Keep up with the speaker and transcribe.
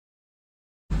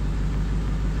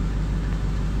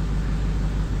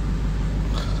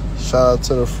Shout out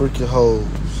to the freaking hoes.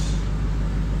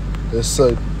 That's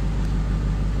so.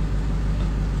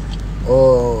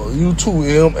 You too,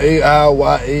 Maiyalh.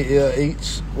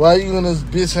 Why you in this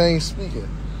bitch ain't speaking?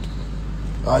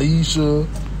 Aisha,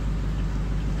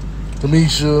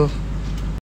 Tamisha.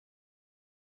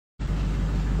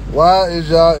 Why is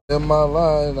y'all in my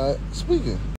line not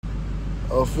speaking?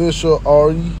 Official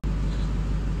Ari,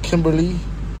 Kimberly,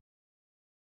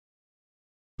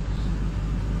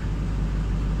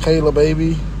 Kayla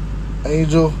baby,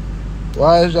 Angel.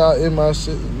 Why is y'all in my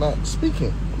shit not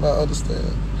speaking? I'm not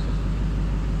understanding.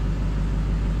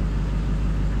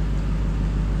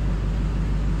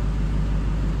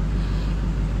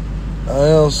 I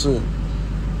am sick.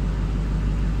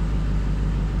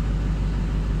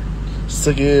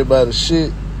 Sick of everybody's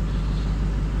shit.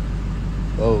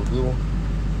 Oh, good one.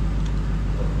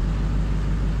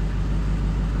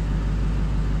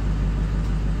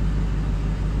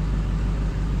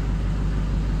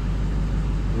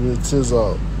 Real tis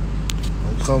out.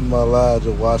 I'm coming to my live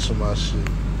and watching my shit.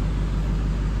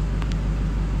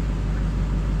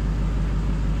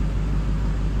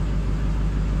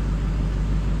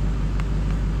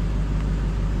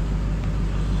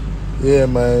 Yeah,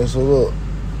 man. So look,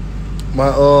 my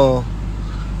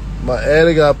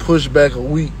addy got pushed back a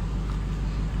week,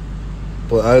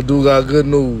 but I do got good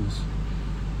news.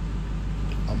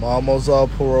 I'm almost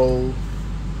off parole,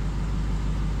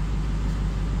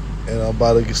 and I'm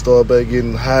about to start back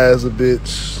getting high as a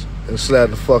bitch and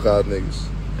slap the fuck out of niggas.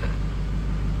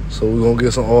 So we gonna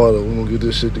get some order. We gonna get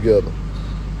this shit together.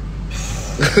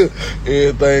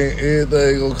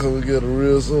 everything gonna come together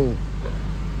real soon.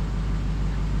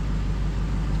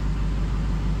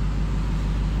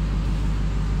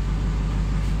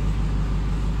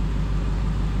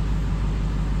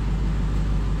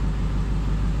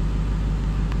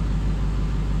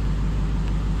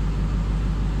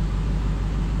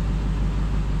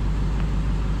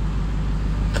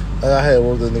 I had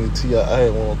one with that nigga T.I. I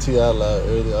had one on T.I. live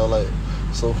earlier. I was like,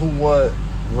 so who won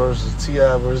versus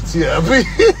T.I. versus T.I.B.?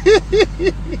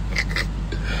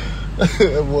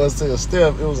 That boy said a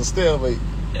stab. It was a stalemate.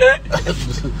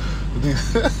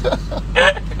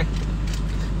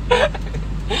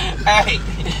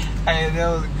 Hey, that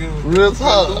was a good one. Real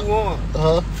talk. Who won?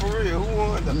 Huh? For real, who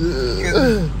won?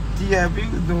 Yeah. T.I.B.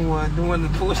 was doing the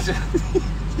push-up.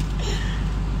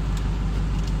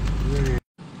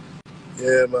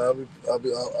 Yeah, man. I'll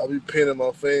be pinning my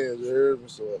fans. You heard me?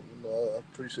 So I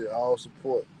appreciate all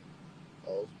support.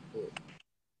 All support.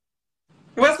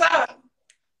 What's up?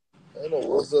 Ain't no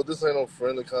what's up. This ain't no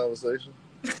friendly conversation.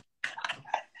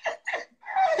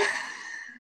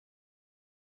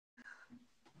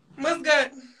 What's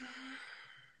good?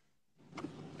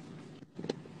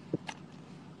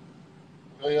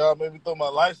 Hey, y'all made me throw my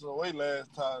license away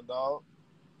last time, dog.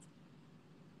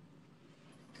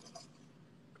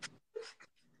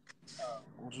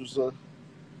 What you say?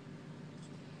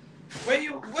 What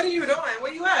are you doing?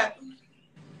 Where you at?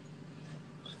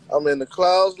 I'm in the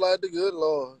clouds like the good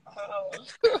Lord.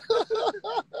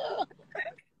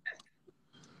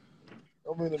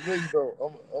 I'm in the mix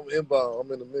though. I'm inbound.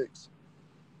 I'm in the mix.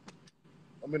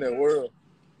 I'm in that world.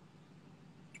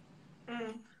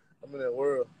 I'm in that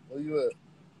world. Where you at?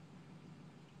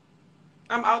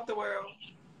 I'm out the world.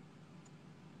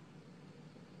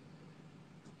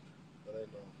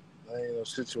 That ain't no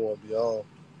shit you want to be on.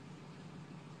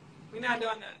 We not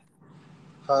doing that.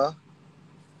 Huh?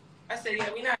 I said,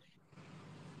 yeah, we not.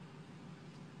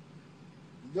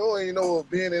 You don't even know what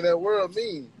being in that world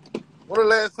means. When the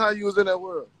last time you was in that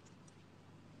world?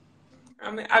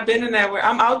 I've been in that world.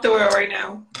 I'm out the world right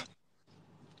now.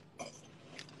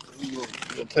 You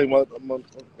gonna take my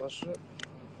shit?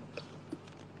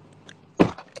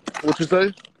 What you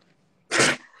say?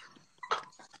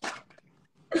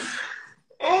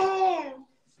 Oh.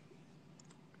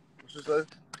 What you say?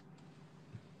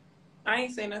 I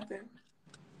ain't say nothing.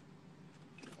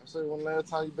 I say when the last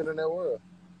time you been in that world?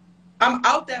 I'm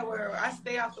out that world. I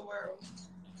stay out the world.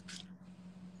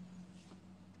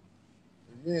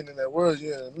 If you ain't in that world,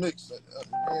 you in the mix. If you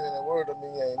ain't in that world, that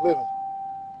mean you ain't living.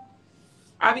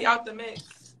 I be out the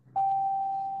mix.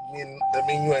 That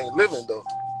mean you ain't living though.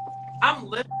 I'm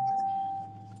living.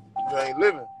 You ain't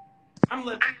living. I'm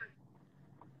living.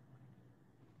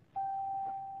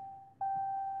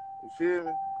 You feel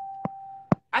me?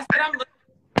 I said I'm living.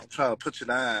 I'm trying to put you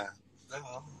down.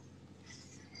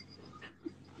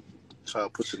 Trying to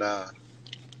put you down.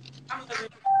 I'm living.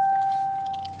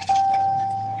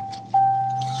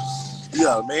 You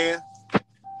got a man?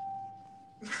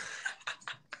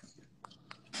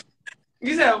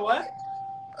 You said what?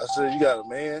 I said you got a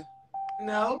man?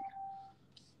 No.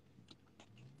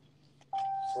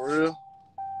 For real?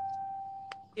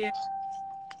 Yeah.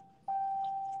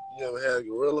 You ever had a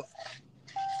gorilla?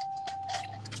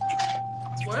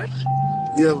 What?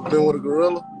 You ever been with a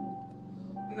gorilla?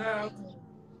 No.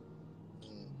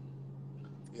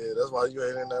 Yeah, that's why you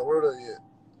ain't in that world yet.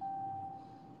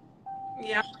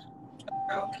 Yeah.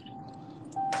 Bro.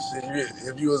 See,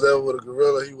 if you was ever with a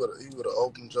gorilla, he would have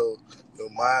opened your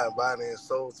mind, body, and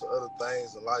soul to other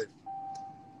things in life.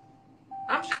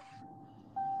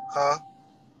 Huh?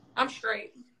 I'm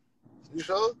straight. You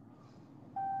sure?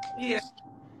 Yeah.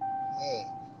 You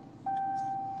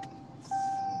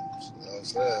know what I'm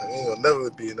saying? You ain't gonna never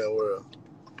be in that world.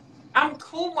 I'm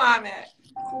cool where I'm at.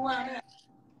 Cool where I'm at.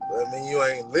 But I mean, you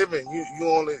ain't living. You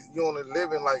only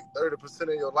living like 30%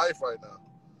 of your life right now.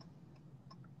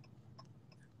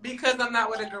 Because I'm not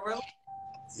with a gorilla.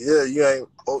 Yeah, you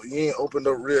ain't opened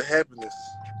up real happiness.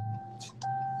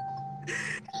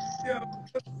 Yo,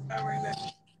 not right now.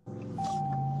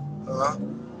 Huh?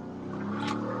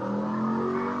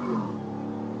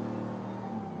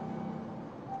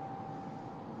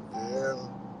 Yeah.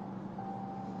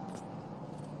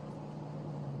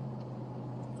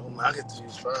 Don't knock it till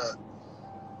you try it.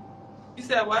 You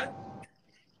said what?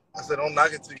 I said don't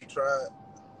knock it till you try it.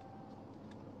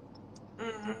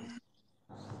 Mm-hmm.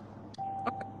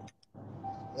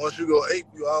 Once you go ape,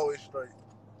 you always straight.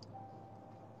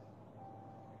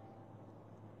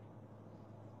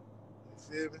 You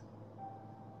feel me?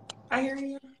 I hear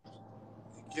you.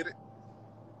 You get it?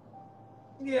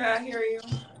 Yeah, I hear you.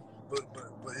 But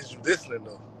is you listening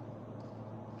though?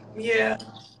 Yeah.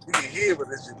 You can hear, but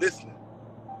is you listening?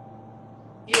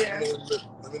 Yeah.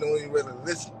 Let me know when you're ready to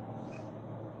listen.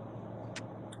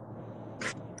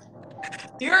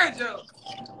 You're a joke.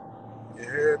 You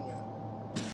heard me?